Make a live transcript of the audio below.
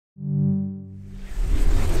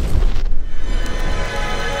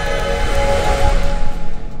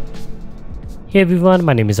Hey everyone,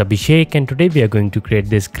 my name is Abhishek and today we are going to create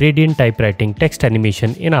this gradient typewriting text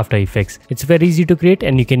animation in After Effects. It's very easy to create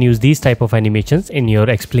and you can use these type of animations in your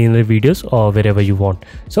explainer videos or wherever you want.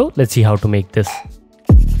 So let's see how to make this.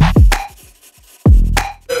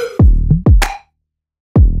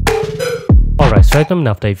 Alright, so I'm in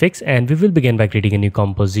After Effects and we will begin by creating a new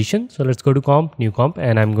composition. So let's go to comp, new comp,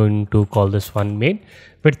 and I'm going to call this one main.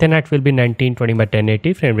 Width and height will be 1920 by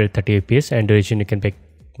 1080, frame rate 30 fps, and duration you can pick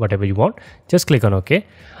whatever you want. Just click on OK.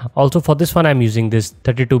 Also for this one I'm using this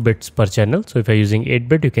 32 bits per channel. So if you're using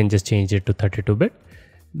 8-bit you can just change it to 32-bit.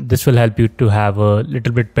 This will help you to have a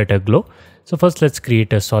little bit better glow. So first let's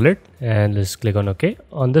create a solid and let's click on OK.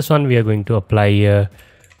 On this one we are going to apply a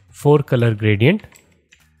 4 color gradient.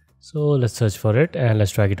 So let's search for it and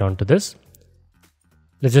let's drag it onto this.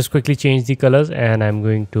 Let's just quickly change the colors and I'm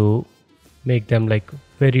going to make them like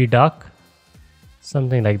very dark.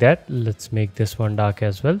 Something like that. Let's make this one dark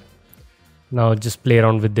as well. Now just play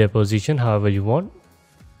around with their position however you want.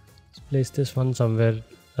 Let's place this one somewhere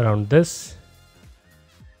around this.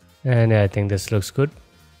 And yeah, I think this looks good.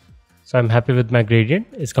 So I'm happy with my gradient.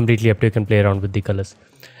 It's completely up to you. You can play around with the colors.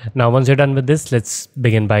 Now once you're done with this, let's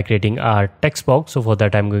begin by creating our text box. So for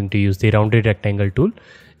that I'm going to use the rounded rectangle tool.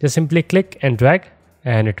 Just simply click and drag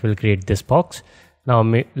and it will create this box. Now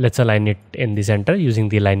let's align it in the center using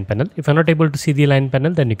the align panel. If you're not able to see the align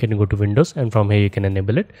panel, then you can go to Windows and from here you can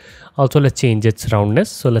enable it. Also let's change its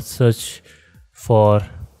roundness. So let's search for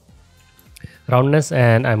roundness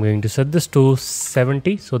and I'm going to set this to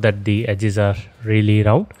 70 so that the edges are really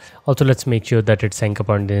round. Also let's make sure that its anchor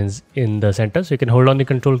point is in the center. So you can hold on the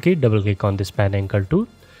control key, double click on this pan anchor tool.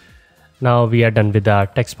 Now we are done with our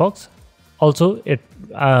text box. Also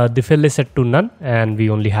the fill is set to none and we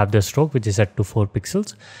only have the stroke which is set to 4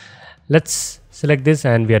 pixels. Let's select this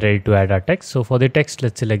and we are ready to add our text. So for the text,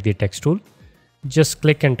 let's select the text tool. Just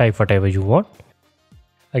click and type whatever you want.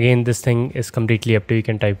 Again, this thing is completely up to you. You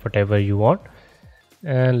can type whatever you want.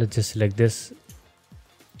 And let's just select this.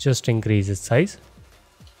 Just increase its size.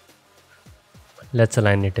 Let's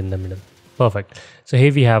align it in the middle. Perfect. So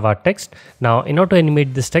here we have our text. Now in order to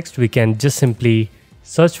animate this text, we can just simply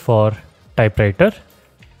search for typewriter,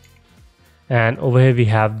 and over here we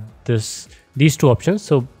have these two options,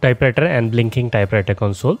 so typewriter and blinking typewriter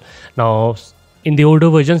console. Now in the older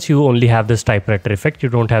versions you only have this typewriter effect, you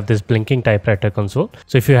don't have this blinking typewriter console.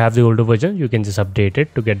 So if you have the older version you can just update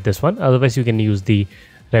it to get this one, otherwise you can use the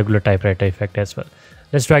regular typewriter effect as well.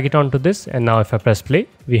 Let's drag it onto this and now if I press play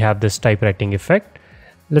we have this typewriting effect.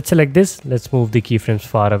 Let's select this, let's move the keyframes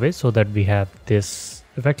far away so that we have this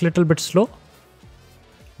effect a little bit slow.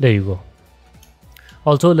 There you go.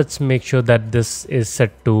 Also let's make sure that this is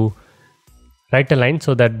set to right align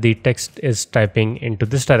so that the text is typing into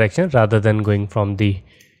this direction rather than going from the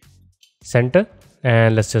center,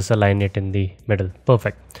 and let's just align it in the middle.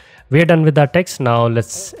 Perfect. We are done with our text. Now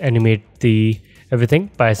let's animate everything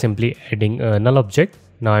by simply adding a null object.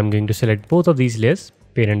 Now I'm going to select both of these layers,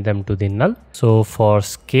 parent them to the null. So for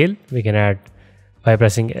scale we can add by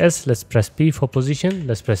pressing S. Let's press P for position,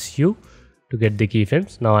 let's press U to get the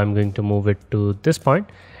keyframes. Now I'm going to move it to this point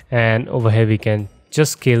and over here we can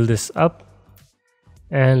just scale this up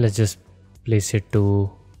and let's just place it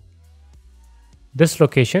to this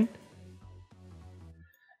location,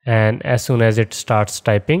 and as soon as it starts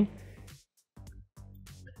typing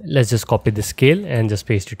let's just copy the scale and just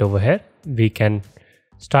paste it over here. We can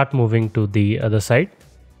start moving to the other side,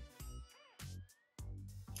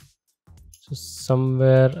 so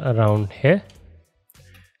somewhere around here.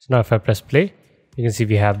 So now if I press play, you can see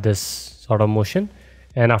we have this sort of motion,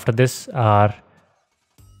 and after this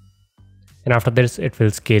it will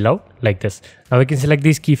scale out like this. Now we can select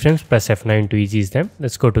these keyframes, press F9 to ease them.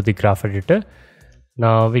 Let's go to the graph editor.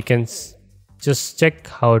 Now we can just check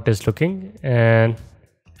how it is looking, and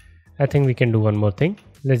I think we can do one more thing.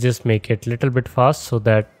 Let's just make it a little bit fast so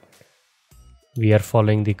that we are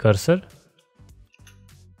following the cursor.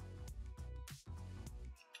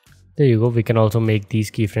 There you go. We can also make these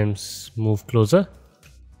keyframes move closer.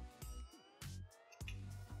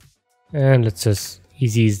 And let's just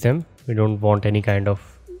ease them. We don't want any kind of...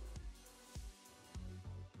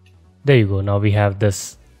 There you go. Now we have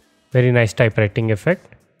this very nice typewriting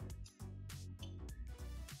effect.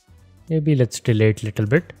 Maybe let's delay it a little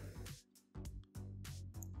bit.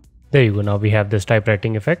 There you go. Now we have this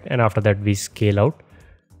typewriting effect, and after that we scale out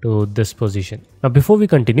to this position. Now before we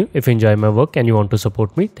continue, if you enjoy my work and you want to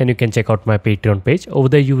support me, then you can check out my Patreon page. Over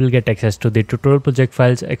there you will get access to the tutorial project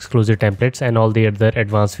files, exclusive templates, and all the other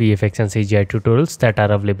advanced VFX and CGI tutorials that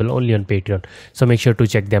are available only on Patreon. So make sure to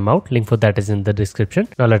check them out. Link for that is in the description.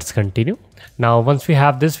 Now let's continue. Now once we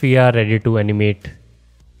have this, we are ready to animate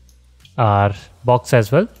our box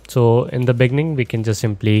as well. So in the beginning we can just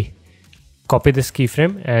simply copy this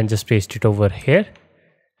keyframe and just paste it over here,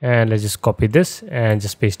 and let's just copy this and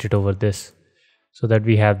just paste it over this, so that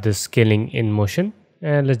we have this scaling in motion.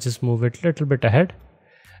 And let's just move it a little bit ahead.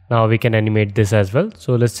 Now we can animate this as well.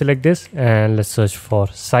 So let's select this and let's search for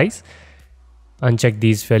size, uncheck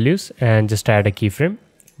these values and just add a keyframe.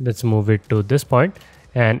 Let's move it to this point,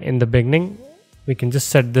 and in the beginning we can just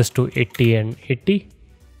set this to 80 and 80.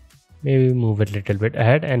 Maybe move it a little bit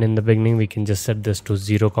ahead, and in the beginning we can just set this to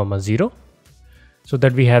 0,0, so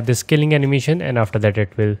that we have this scaling animation, and after that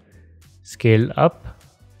it will scale up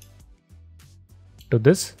to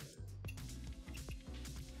this.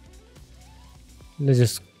 Let's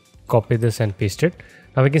just copy this and paste it.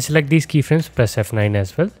 Now we can select these keyframes, press F9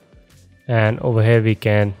 as well, and over here we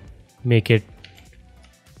can make it,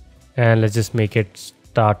 and let's just make it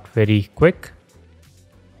start very quick.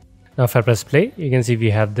 Now if I press play, you can see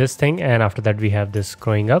we have this thing, and after that we have this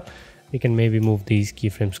growing up. We can maybe move these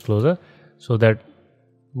keyframes closer so that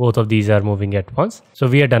both of these are moving at once. So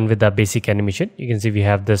we are done with the basic animation. You can see we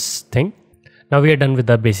have this thing. Now we are done with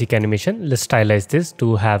the basic animation. Let's stylize this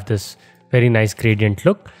to have this very nice gradient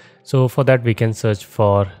look. So for that we can search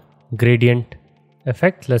for gradient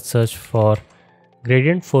effect. Let's search for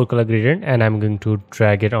gradient, 4-color gradient, and I'm going to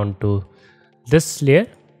drag it onto this layer.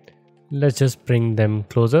 Let's just bring them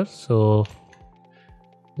closer. So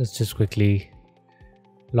let's just quickly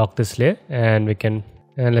lock this layer, and we can,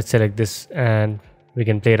 and let's select this, and we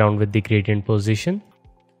can play around with the gradient position.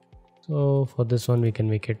 So for this one we can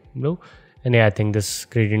make it blue, and yeah, I think this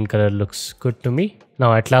gradient color looks good to me.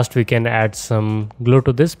 Now at last we can add some glow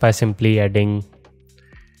to this by simply adding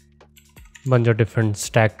a bunch of different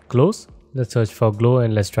stacked glows. Let's search for glow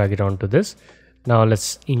and let's drag it onto this. Now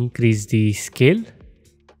let's increase the scale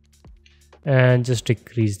and just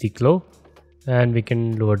decrease the glow, and we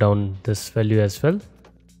can lower down this value as well.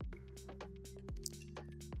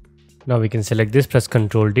 Now we can select this, press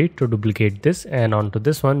Ctrl D to duplicate this, and onto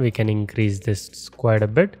this one we can increase this quite a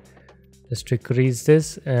bit. Let's decrease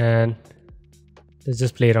this, and let's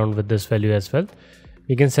just play around with this value as well.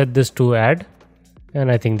 We can set this to add,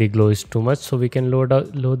 and I think the glow is too much, so we can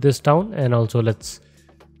lower this down, and also let's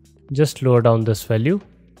just lower down this value,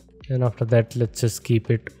 and after that let's just keep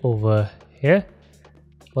it over here.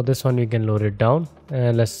 For this one we can lower it down,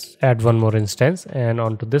 and let's add one more instance, and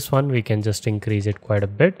onto this one we can just increase it quite a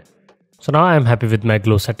bit. So now I'm happy with my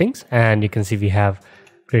glow settings, and you can see we have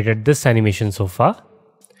created this animation so far.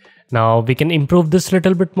 Now we can improve this a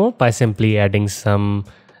little bit more by simply adding some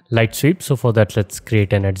light sweep. So for that let's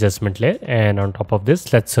create an adjustment layer, and on top of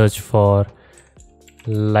this let's search for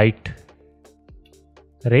light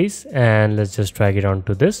rays, and let's just drag it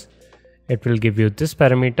onto this. It will give you this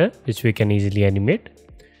parameter which we can easily animate.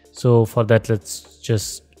 So for that let's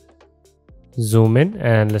just zoom in,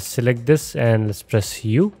 and let's select this, and let's press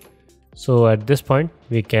U. So at this point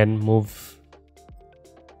we can move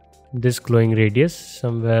this glowing radius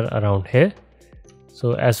somewhere around here.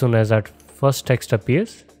 So as soon as that first text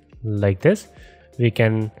appears like this, we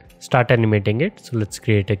can start animating it. So let's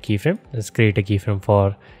create a keyframe. Let's create a keyframe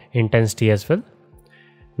for intensity as well.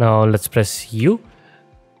 Now let's press U.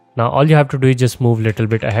 Now all you have to do is just move a little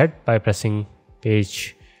bit ahead by pressing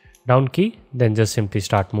page down key, then just simply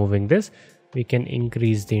start moving this. We can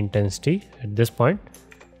increase the intensity at this point.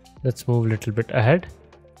 Let's move a little bit ahead.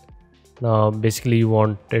 Now basically you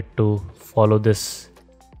want it to follow this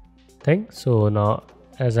thing. So now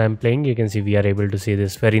as I'm playing, you can see we are able to see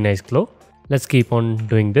this very nice glow. Let's keep on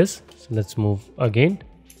doing this. So let's move again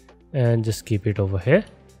and just keep it over here,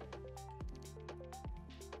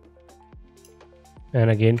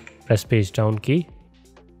 and again press page down key,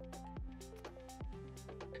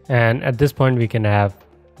 and at this point we can have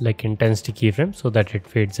like intensity keyframe so that it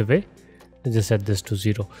fades away. Let's just set this to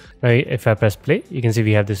 0. Now if I press play, you can see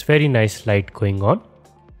we have this very nice light going on.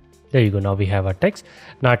 There you go. Now we have our text.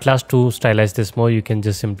 Now at last, to stylize this more, you can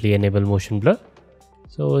just simply enable motion blur.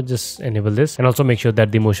 So just enable this, and also make sure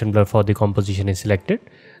that the motion blur for the composition is selected.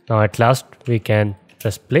 Now at last we can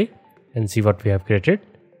press play and see what we have created.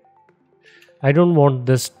 I don't want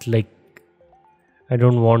this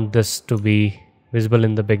to be visible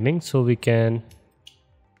in the beginning, so we can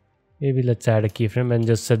maybe let's add a keyframe and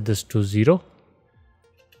just set this to 0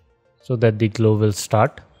 so that the glow will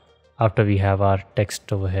start after we have our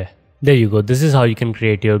text over here. There you go. This is how you can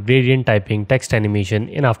create your gradient typing text animation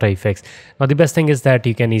in After Effects. Now the best thing is that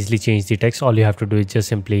you can easily change the text. All you have to do is just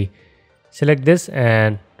simply select this,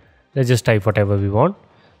 and let's just type whatever we want.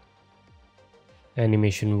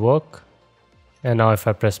 Animation work. And now if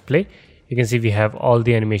I press play, you can see we have all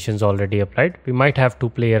the animations already applied. We might have to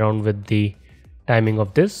play around with the timing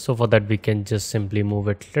of this. So for that we can just simply move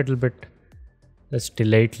it a little bit. Let's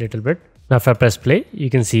delay it a little bit. Now if I press play, you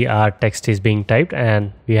can see our text is being typed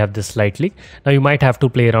and we have this slight leak. Now you might have to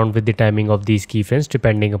play around with the timing of these keyframes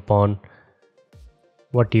depending upon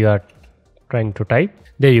what you are trying to type.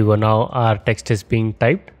 There you go. Now our text is being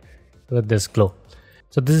typed with this glow.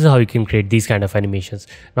 So this is how you can create these kind of animations.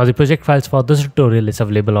 Now the project files for this tutorial is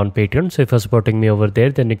available on Patreon. So if you're supporting me over there,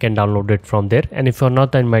 then you can download it from there. And if you're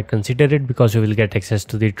not, then you might consider it, because you will get access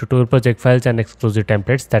to the tutorial project files and exclusive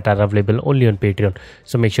templates that are available only on Patreon.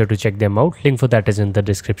 So make sure to check them out. Link for that is in the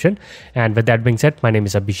description. And with that being said, my name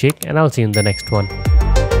is Abhishek and I'll see you in the next one.